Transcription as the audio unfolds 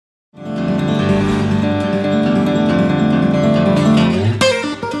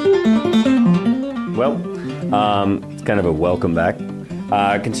It's kind of a welcome back.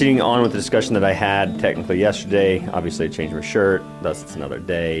 Continuing on with the discussion that I had technically yesterday, obviously I changed my shirt, thus it's another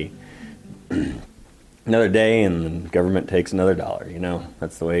day. Another day and the government takes another dollar,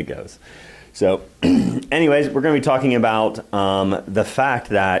 that's the way it goes. So anyways, we're going to be talking about the fact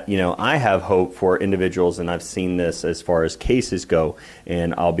that, I have hope for individuals, and I've seen this as far as cases go,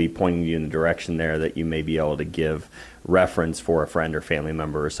 and I'll be pointing you in the direction there that you may be able to give reference for a friend or family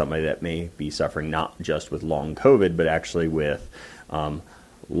member or somebody that may be suffering not just with long COVID, but actually with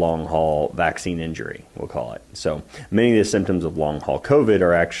long haul vaccine injury, we'll call it. So many of the symptoms of long haul COVID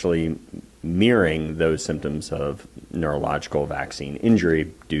are actually mirroring those symptoms of neurological vaccine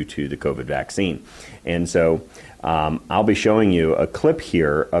injury due to the COVID vaccine. And so I'll be showing you a clip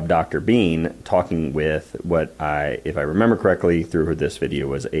here of Dr. Bean talking with what if I remember correctly through this video,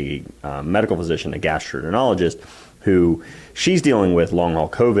 was a medical physician, a gastroenterologist, who she's dealing with long haul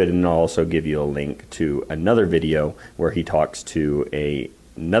COVID. And I'll also give you a link to another video where he talks to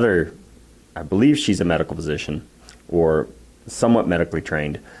another, I believe she's a medical physician or somewhat medically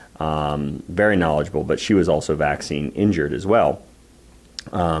trained, very knowledgeable, but she was also vaccine injured as well.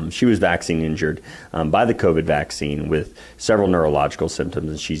 She was vaccine injured by the COVID vaccine with several neurological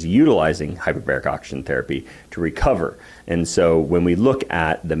symptoms, and she's utilizing hyperbaric oxygen therapy to recover. And so when we look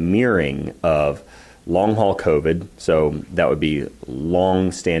at the mirroring of long haul COVID, so that would be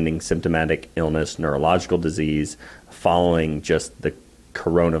long-standing symptomatic illness, neurological disease following just the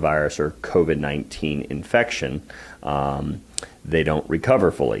coronavirus or COVID-19 infection, they don't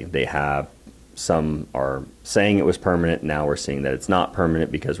recover fully. Some are saying it was permanent. Now we're seeing that it's not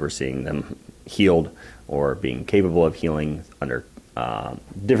permanent because we're seeing them healed or being capable of healing under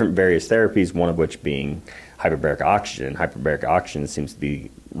different various therapies, one of which being hyperbaric oxygen. Hyperbaric oxygen seems to be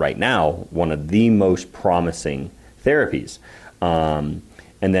right now one of the most promising therapies. And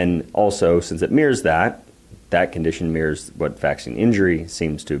then also, since it mirrors that condition mirrors what vaccine injury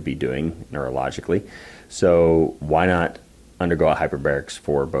seems to be doing neurologically. So why not undergo a hyperbarics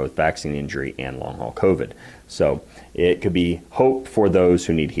for both vaccine injury and long haul COVID? So it could be hope for those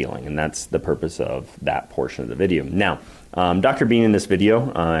who need healing, and that's the purpose of that portion of the video. Now, Dr. Bean in this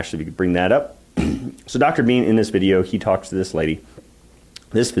video, actually, we could bring that up. So Dr. Bean in this video, he talks to this lady,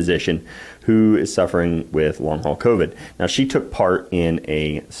 this physician, who is suffering with long haul COVID. Now, she took part in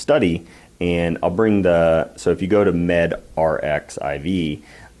a study, and I'll bring so if you go to MedRxiv,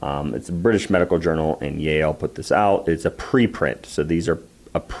 it's a British medical journal, and Yale put this out. It's a preprint. So these are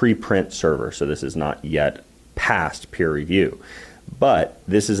a preprint server. So this is not yet past peer review. But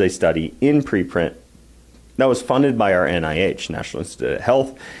this is a study in preprint that was funded by our NIH, National Institute of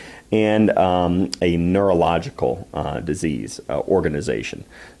Health, and a neurological disease organization.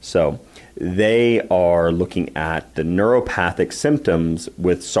 So they are looking at the neuropathic symptoms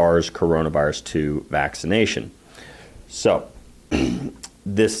with SARS coronavirus 2 vaccination. So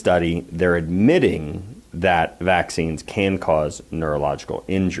this study, they're admitting that vaccines can cause neurological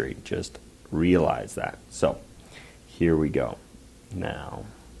injury. Just realize that. So here we go. Now,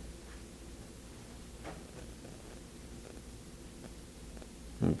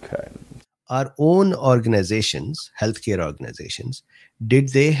 okay. Our own organizations, healthcare organizations, did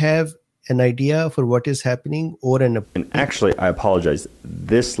they have an idea for what is happening or And actually, I apologize.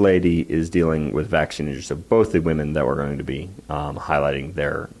 This lady is dealing with vaccine injury. So both the women that we're going to be highlighting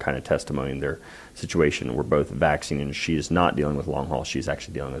their kind of testimony and their situation were both vaccine injured. She is not dealing with long haul. She's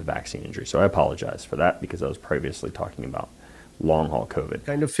actually dealing with vaccine injury. So I apologize for that because I was previously talking about long haul COVID.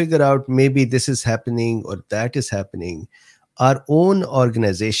 Kind of figure out maybe this is happening or that is happening. Our own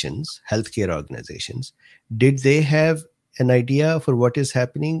organizations, healthcare organizations, did they have an idea for what is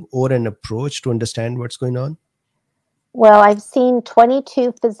happening or an approach to understand what's going on? Well, I've seen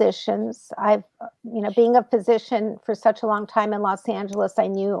 22 physicians. Being a physician for such a long time in Los Angeles, I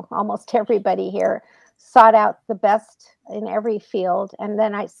knew almost everybody here, sought out the best in every field. And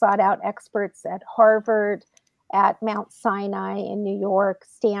then I sought out experts at Harvard, at Mount Sinai in New York,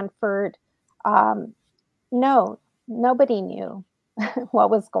 Stanford. No, nobody knew what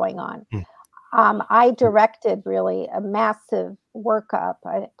was going on. I directed really a massive workup.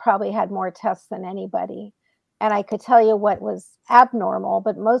 I probably had more tests than anybody. And I could tell you what was abnormal,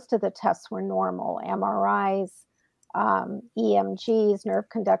 but most of the tests were normal. MRIs, EMGs, nerve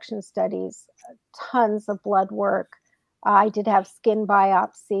conduction studies, tons of blood work. I did have skin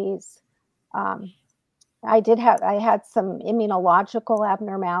biopsies. I had some immunological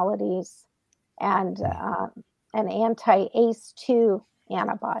abnormalities and an anti-ACE2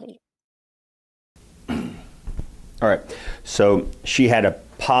 antibody. All right. So she had a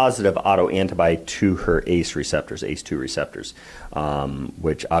positive autoantibody to her ACE receptors, ACE2 receptors,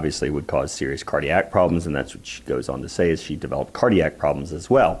 which obviously would cause serious cardiac problems. And that's what she goes on to say, is she developed cardiac problems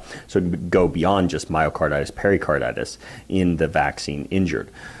as well. So it would go beyond just myocarditis, pericarditis in the vaccine injured.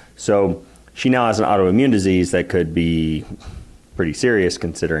 So she now has an autoimmune disease that could be pretty serious,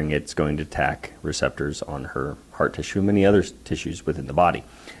 considering it's going to attack receptors on her heart tissue and many other tissues within the body.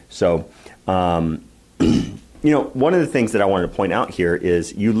 So, one of the things that I wanted to point out here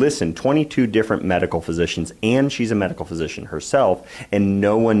is you listen, 22 different medical physicians, and she's a medical physician herself, and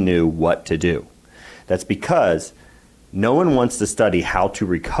no one knew what to do. That's because no one wants to study how to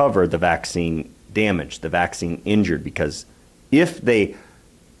recover the vaccine damaged, the vaccine injured, because if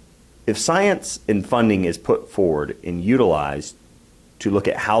science and funding is put forward and utilized to look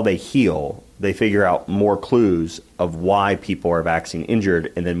at how they heal, they figure out more clues of why people are vaccine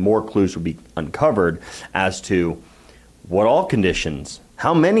injured, and then more clues will be uncovered as to what all conditions,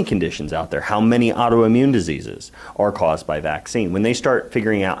 how many conditions out there, how many autoimmune diseases are caused by vaccine. When they start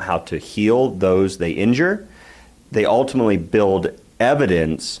figuring out how to heal those they injure, they ultimately build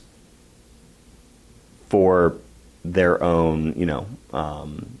evidence for their own,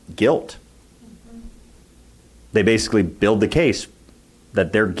 guilt. They basically build the case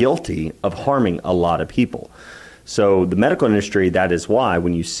that they're guilty of harming a lot of people. So the medical industry, that is why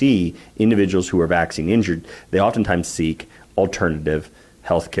when you see individuals who are vaccine injured, they oftentimes seek alternative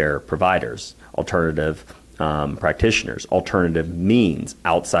healthcare providers, alternative practitioners, alternative means,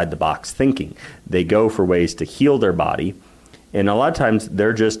 outside the box thinking. They go for ways to heal their body. And a lot of times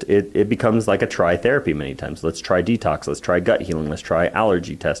they're just, it becomes like a try-therapy many times. Let's try detox. Let's try gut healing. Let's try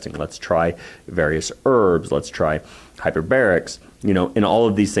allergy testing. Let's try various herbs. Let's try hyperbarics. And all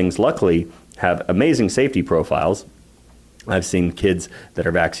of these things, luckily, have amazing safety profiles. I've seen kids that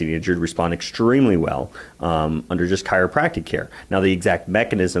are vaccine injured respond extremely well under just chiropractic care. Now, the exact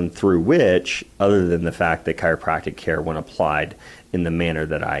mechanism through which, other than the fact that chiropractic care, when applied in the manner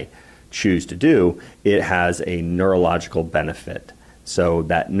that I choose to do, it has a neurological benefit. So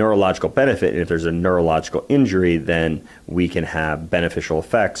that neurological benefit, if there's a neurological injury, then we can have beneficial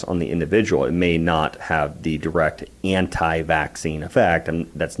effects on the individual. It may not have the direct anti-vaccine effect, and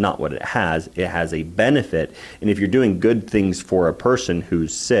that's not what it has. It has a benefit. And if you're doing good things for a person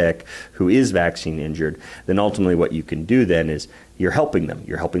who's sick, who is vaccine injured, then ultimately what you can do then is you're helping them.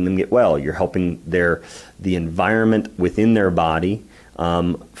 You're helping them get well. You're helping the environment within their body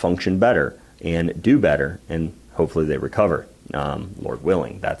function better and do better, and hopefully they recover. Lord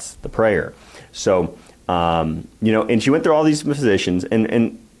willing, that's the prayer. So, and she went through all these physicians,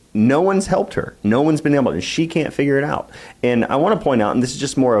 and no one's helped her. No one's been able to, and she can't figure it out. And I want to point out, and this is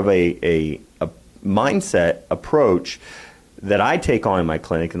just more of a mindset approach that I take on in my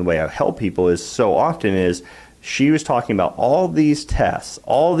clinic, and the way I help people is so often is, she was talking about all these tests,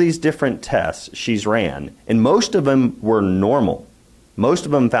 all these different tests she's ran, and most of them were normal. Most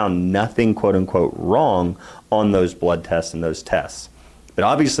of them found nothing, quote unquote, wrong on those blood tests and those tests. But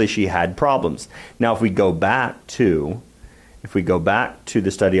obviously she had problems. Now, if we go back to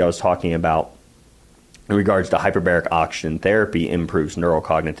the study I was talking about in regards to hyperbaric oxygen therapy improves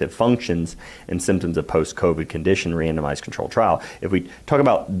neurocognitive functions and symptoms of post-COVID condition randomized controlled trial. If we talk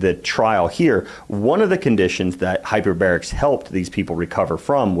about the trial here, one of the conditions that hyperbarics helped these people recover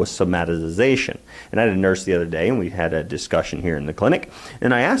from was somatization. And I had a nurse the other day, and we had a discussion here in the clinic,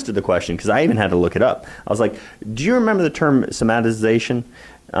 and I asked her the question, because I even had to look it up. I was like, do you remember the term somatization?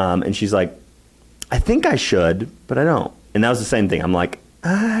 And she's like, I think I should, but I don't. And that was the same thing. I'm like,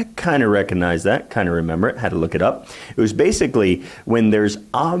 I kind of recognize that, kind of remember it, had to look it up. It was basically when there's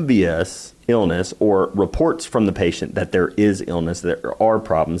obvious illness or reports from the patient that there is illness, that there are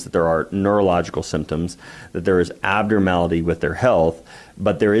problems, that there are neurological symptoms, that there is abnormality with their health,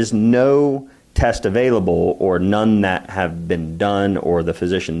 but there is no test available or none that have been done or the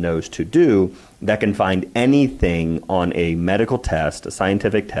physician knows to do that can find anything on a medical test, a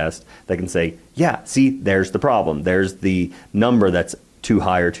scientific test, that can say, yeah, see, there's the problem. There's the number that's too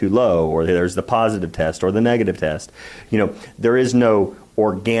high or too low, or there's the positive test or the negative test. There is no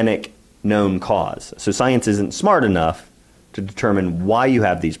organic known cause. So science isn't smart enough to determine why you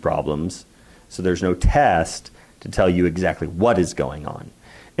have these problems. So there's no test to tell you exactly what is going on.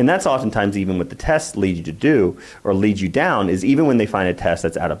 And that's oftentimes even what the tests lead you to do or lead you down, is even when they find a test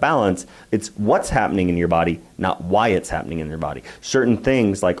that's out of balance, it's what's happening in your body, not why it's happening in your body. Certain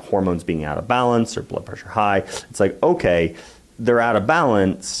things like hormones being out of balance or blood pressure high, it's like, okay, they're out of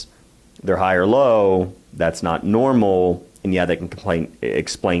balance, they're high or low, that's not normal, and yeah, they can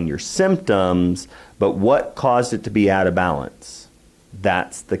explain your symptoms, but what caused it to be out of balance?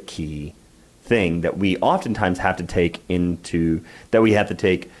 That's the key thing that we oftentimes have to take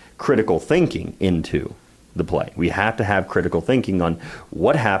critical thinking into the play. We have to have critical thinking on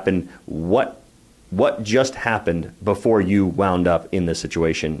what happened, what just happened before you wound up in this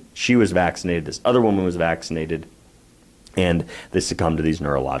situation. She was vaccinated, this other woman was vaccinated, and they succumbed to these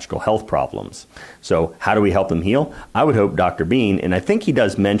neurological health problems. So how do we help them heal? I would hope Dr. Bean, and I think he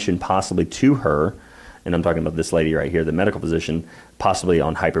does mention possibly to her, and I'm talking about this lady right here, the medical physician, possibly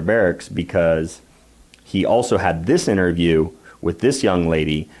on hyperbarics, because he also had this interview with this young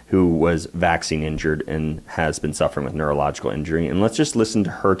lady who was vaccine injured and has been suffering with neurological injury. And let's just listen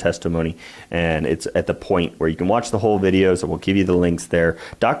to her testimony. And it's at the point where you can watch the whole video, so we'll give you the links there.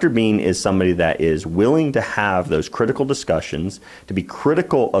 Dr. Bean is somebody that is willing to have those critical discussions, to be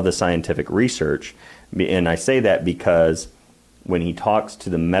critical of the scientific research. And I say that because when he talks to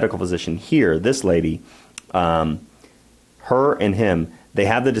the medical physician here, this lady, her and him, they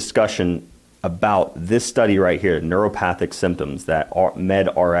have the discussion about this study right here, neuropathic symptoms, that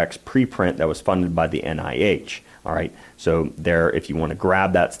MedRx preprint that was funded by the NIH. All right, so there, if you want to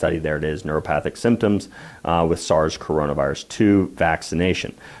grab that study, there it is, neuropathic symptoms with SARS coronavirus 2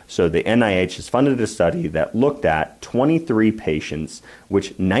 vaccination. So the NIH has funded a study that looked at 23 patients,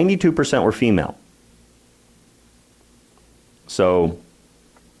 which 92% were female. So,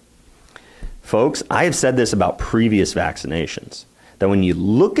 folks, I have said this about previous vaccinations, that when you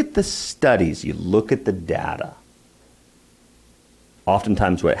look at the studies, you look at the data,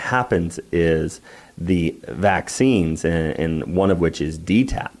 oftentimes what happens is the vaccines, and one of which is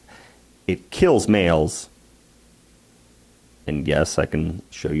DTaP, it kills males. And yes, I can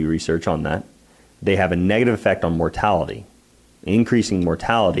show you research on that. They have a negative effect on mortality, increasing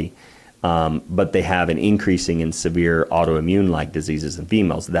mortality, but they have an increasing in severe autoimmune-like diseases in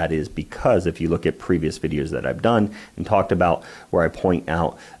females. That is because if you look at previous videos that I've done and talked about, where I point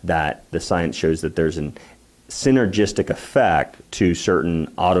out that the science shows that there's an synergistic effect to certain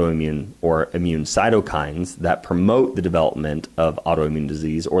autoimmune or immune cytokines that promote the development of autoimmune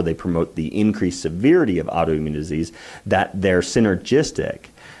disease, or they promote the increased severity of autoimmune disease, that they're synergistic.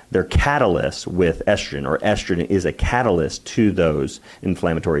 They're catalysts with estrogen, or estrogen is a catalyst to those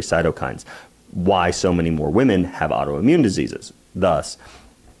inflammatory cytokines. Why so many more women have autoimmune diseases. Thus,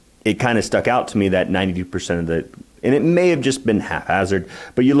 it kind of stuck out to me that 92% of the, and it may have just been haphazard,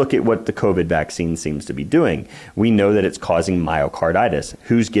 but you look at what the COVID vaccine seems to be doing. We know that it's causing myocarditis.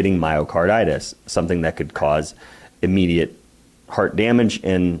 Who's getting myocarditis? Something that could cause immediate heart damage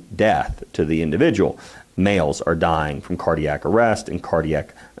and death to the individual. Males are dying from cardiac arrest and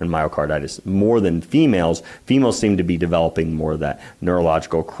cardiac and myocarditis more than females. Females seem to be developing more of that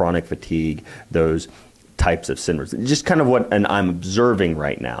neurological chronic fatigue, those types of syndromes. Just kind of what I'm observing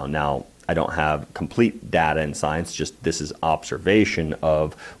right now. Now, I don't have complete data in science, just this is observation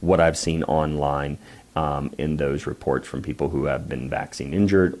of what I've seen online in those reports from people who have been vaccine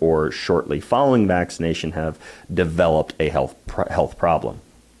injured or shortly following vaccination have developed a health problem.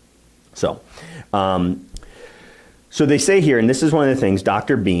 So they say here, and this is one of the things,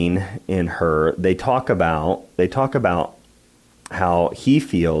 Dr. Bean and her, they talk about how he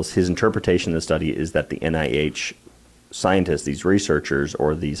feels his interpretation of the study is that the NIH scientists, these researchers,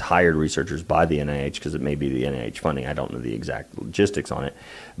 or these hired researchers by the NIH, because it may be the NIH funding, I don't know the exact logistics on it,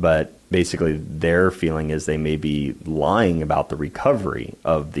 but basically their feeling is they may be lying about the recovery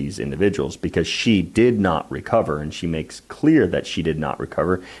of these individuals, because she did not recover, and she makes clear that she did not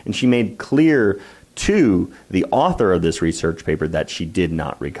recover, and she made clear to the author of this research paper that she did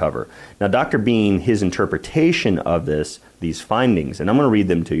not recover. Now, Dr. Bean, his interpretation of these findings, and I'm going to read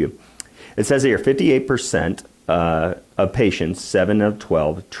them to you. It says here, 58% of patients, 7 of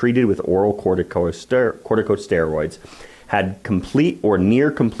 12, treated with oral corticosteroids had complete or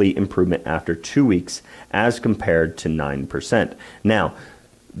near complete improvement after 2 weeks, as compared to 9%. Now,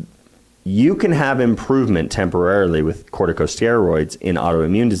 you can have improvement temporarily with corticosteroids in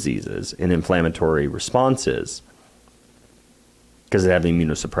autoimmune diseases and inflammatory responses because it has an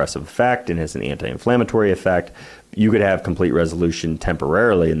immunosuppressive effect and has an anti-inflammatory effect. You could have complete resolution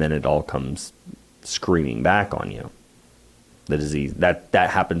temporarily, and then it all comes screaming back on you. The disease that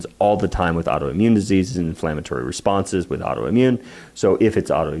happens all the time with autoimmune diseases and inflammatory responses with autoimmune. So if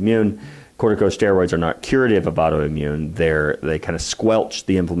it's autoimmune, corticosteroids are not curative of autoimmune. They kind of squelch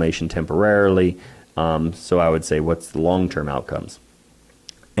the inflammation temporarily. So I would say, what's the long-term outcomes?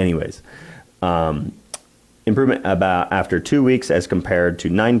 Anyways, improvement about after 2 weeks as compared to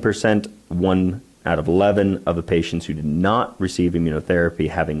 9%, 1 out of 11 of the patients who did not receive immunotherapy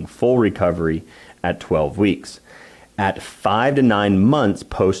having full recovery at 12 weeks. At 5 to 9 months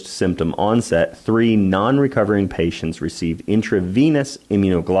post-symptom onset, 3 non-recovering patients received intravenous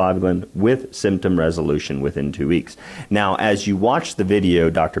immunoglobulin with symptom resolution within 2 weeks. Now, as you watch the video,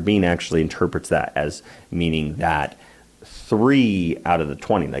 Dr. Bean actually interprets that as meaning that 3 out of the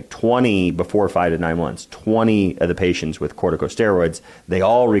 20, like 20 before 5 to 9 months, 20 of the patients with corticosteroids, they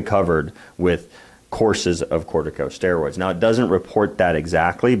all recovered with courses of corticosteroids. Now, it doesn't report that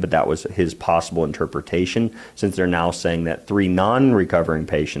exactly, but that was his possible interpretation, since they're now saying that 3 non-recovering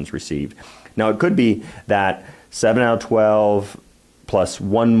patients received. Now, it could be that 7 out of 12 plus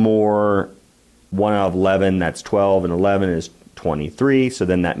one more, 1 out of 11, that's 12, and 11 is 23. So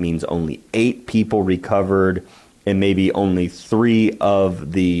then that means only 8 people recovered, and maybe only 3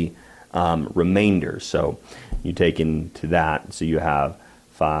 of the remainder. So you take into that, so you have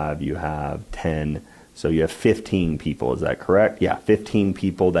 5, you have 10, so you have 15 people. Is that correct? Yeah, 15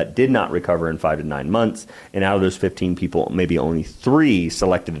 people that did not recover in 5 to 9 months, and out of those 15 people, maybe only 3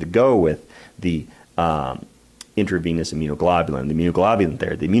 selected to go with the intravenous immunoglobulin, the immunoglobulin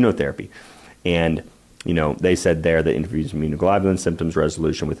therapy, the immunotherapy. And, you know, they said there that intravenous immunoglobulin symptoms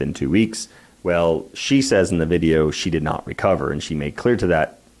resolution within 2 weeks. Well, she says in the video she did not recover, and she made clear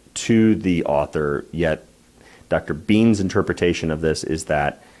to the author, yet Dr. Bean's interpretation of this is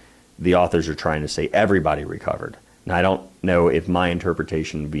that the authors are trying to say everybody recovered. Now, I don't know if my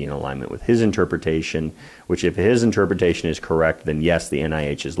interpretation would be in alignment with his interpretation, which if his interpretation is correct, then yes, the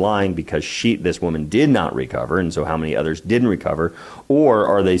NIH is lying because this woman did not recover, and so how many others didn't recover? Or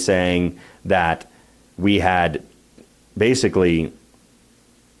are they saying that we had basically,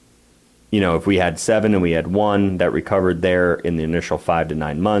 you know, if we had 7 and we had 1 that recovered there in the initial 5 to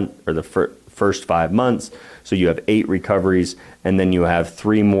 9 months, or the first 5 months, so you have 8 recoveries, and then you have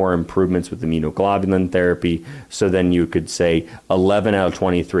 3 more improvements with immunoglobulin therapy. So then you could say 11 out of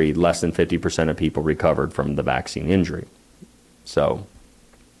 23, less than 50% of people recovered from the vaccine injury. So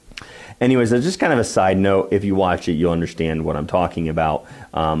anyways, that's just kind of a side note. If you watch it, you'll understand what I'm talking about.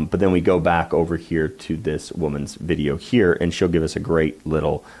 But then we go back over here to this woman's video here, and she'll give us a great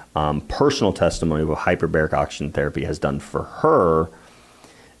little personal testimony of what hyperbaric oxygen therapy has done for her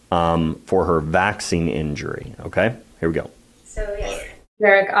vaccine injury. Okay, here we go. So yes,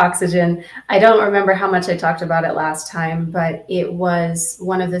 hyperbaric oxygen. I don't remember how much I talked about it last time, but it was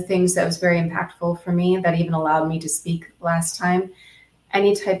one of the things that was very impactful for me that even allowed me to speak last time.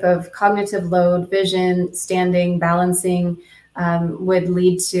 Any type of cognitive load, vision, standing, balancing would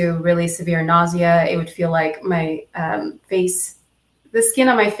lead to really severe nausea. It would feel like my face, the skin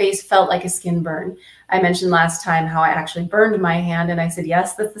on my face felt like a skin burn. I mentioned last time how I actually burned my hand, and I said,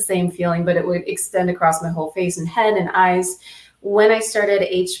 yes, that's the same feeling, but it would extend across my whole face and head and eyes. When I started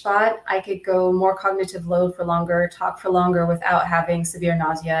HBOT, I could go more cognitive load for longer, talk for longer without having severe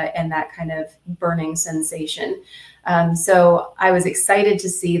nausea and that kind of burning sensation. So I was excited to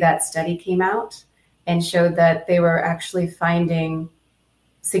see that study came out and showed that they were actually finding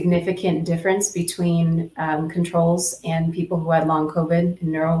significant difference between controls and people who had long COVID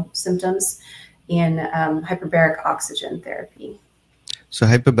and neuro symptoms in hyperbaric oxygen therapy. So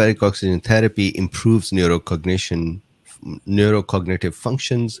hyperbaric oxygen therapy improves neurocognitive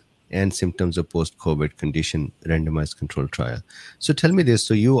functions and symptoms of post-COVID condition randomized control trial. So tell me this,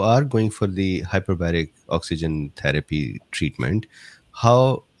 so you are going for the hyperbaric oxygen therapy treatment.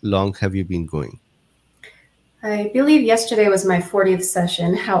 How long have you been going? I believe yesterday was my 40th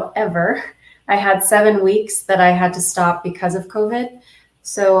session. However, I had 7 weeks that I had to stop because of COVID.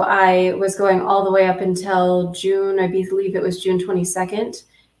 So I was going all the way up until June, I believe it was June 22nd,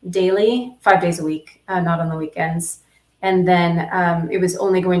 daily, 5 days a week, not on the weekends. And then it was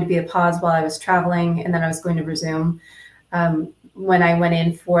only going to be a pause while I was traveling, and then I was going to resume. When I went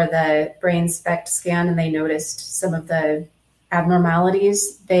in for the brain SPECT scan and they noticed some of the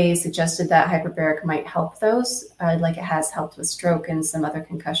abnormalities, they suggested that hyperbaric might help those, like it has helped with stroke and some other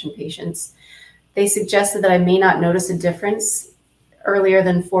concussion patients. They suggested that I may not notice a difference earlier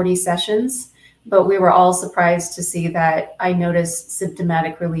than 40 sessions, but we were all surprised to see that I noticed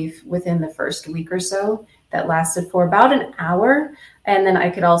symptomatic relief within the first week or so that lasted for about an hour. And then I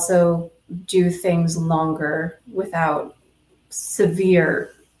could also do things longer without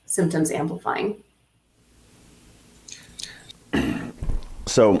severe symptoms amplifying.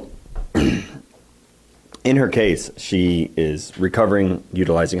 So in her case, she is recovering,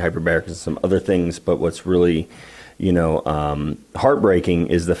 utilizing hyperbaric and some other things. But what's really, heartbreaking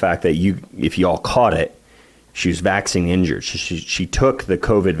is the fact that if you all caught it, she was vaccine injured. She took the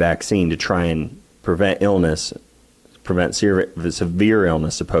COVID vaccine to try and prevent severe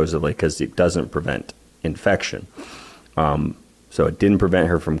illness, supposedly, because it doesn't prevent infection. So it didn't prevent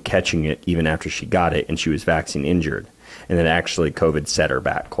her from catching it even after she got it, and she was vaccine injured. And then actually COVID set her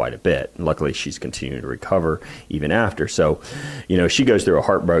back quite a bit. And luckily, she's continuing to recover even after. So, she goes through a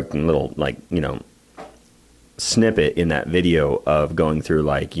heartbreaking little, snippet in that video of going through,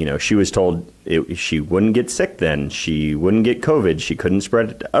 she was told she wouldn't get sick then. She wouldn't get COVID. She couldn't spread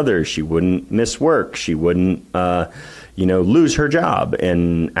it to others. She wouldn't miss work. She wouldn't, lose her job.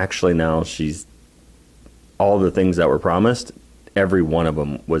 And actually now she's all the things that were promised. Every one of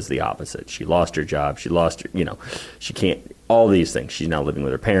them was the opposite. She lost her job. She lost her, she can't, all these things. She's now living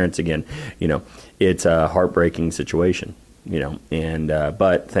with her parents again. It's a heartbreaking situation,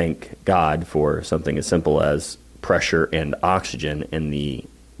 but thank God for something as simple as pressure and oxygen and the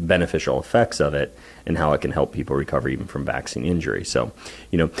beneficial effects of it and how it can help people recover even from vaccine injury. So,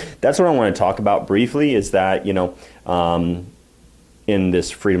 that's what I want to talk about briefly is that, in this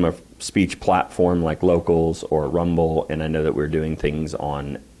freedom of speech platform like Locals or Rumble, and I know that we're doing things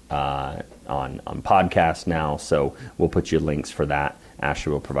on podcasts now, so we'll put you links for that.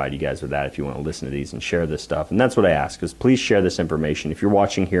 Ashley will provide you guys with that if you want to listen to these and share this stuff. And that's what I ask, is please share this information. If you're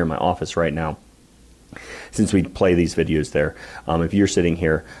watching here in my office right now, since we play these videos there, if you're sitting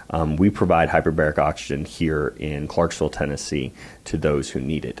here, we provide hyperbaric oxygen here in Clarksville, Tennessee, to those who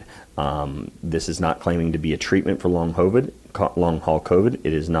need it. This is not claiming to be a treatment for long haul COVID.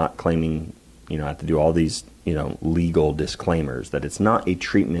 It is not claiming, I have to do all these, legal disclaimers that it's not a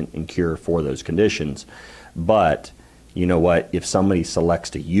treatment and cure for those conditions. But you know what? If somebody selects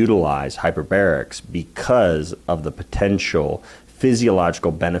to utilize hyperbarics because of the potential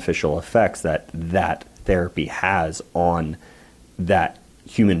physiological beneficial effects that therapy has on that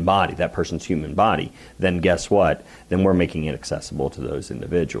human body, that person's human body, then guess what? Then we're making it accessible to those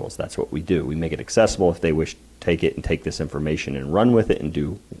individuals. That's what we do. We make it accessible if they wish to take it and take this information and run with it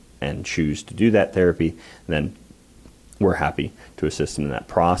and choose to do that therapy, then we're happy to assist them in that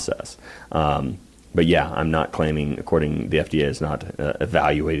process. But yeah, I'm not claiming, according the FDA has not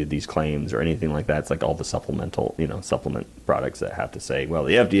evaluated these claims or anything like that. It's like all the supplement products that have to say, well,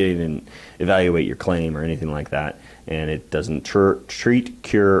 the FDA didn't evaluate your claim or anything like that. And it doesn't treat,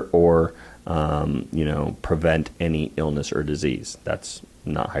 cure, or, prevent any illness or disease. That's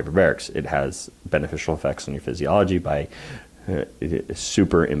not hyperbarics. It has beneficial effects on your physiology by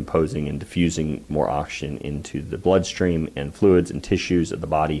superimposing and diffusing more oxygen into the bloodstream and fluids and tissues of the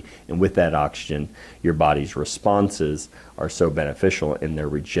body. And with that oxygen, your body's responses are so beneficial in their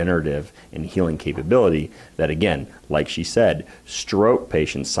regenerative and healing capability that, again, like she said, stroke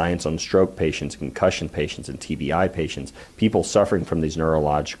patients, science on stroke patients, concussion patients, and TBI patients, people suffering from these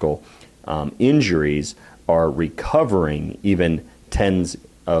neurological injuries are recovering even tens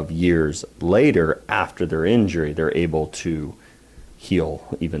of years later after their injury. They're able to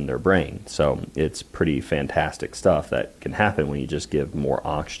heal even their brain. So it's pretty fantastic stuff that can happen when you just give more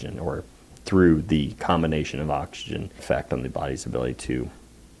oxygen, or through the combination of oxygen effect on the body's ability to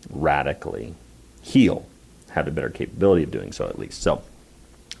radically heal, have a better capability of doing so at least. So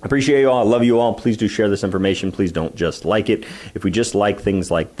I appreciate you all. I love you all. Please do share this information. Please don't just like it. If we just like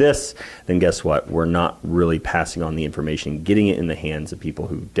things like this, then guess what? We're not really passing on the information, getting it in the hands of people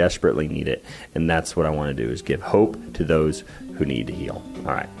who desperately need it. And that's what I want to do, is give hope to those who need to heal.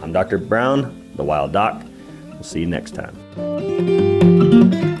 All right. I'm Dr. Brown, the Wild Doc. We'll see you next time.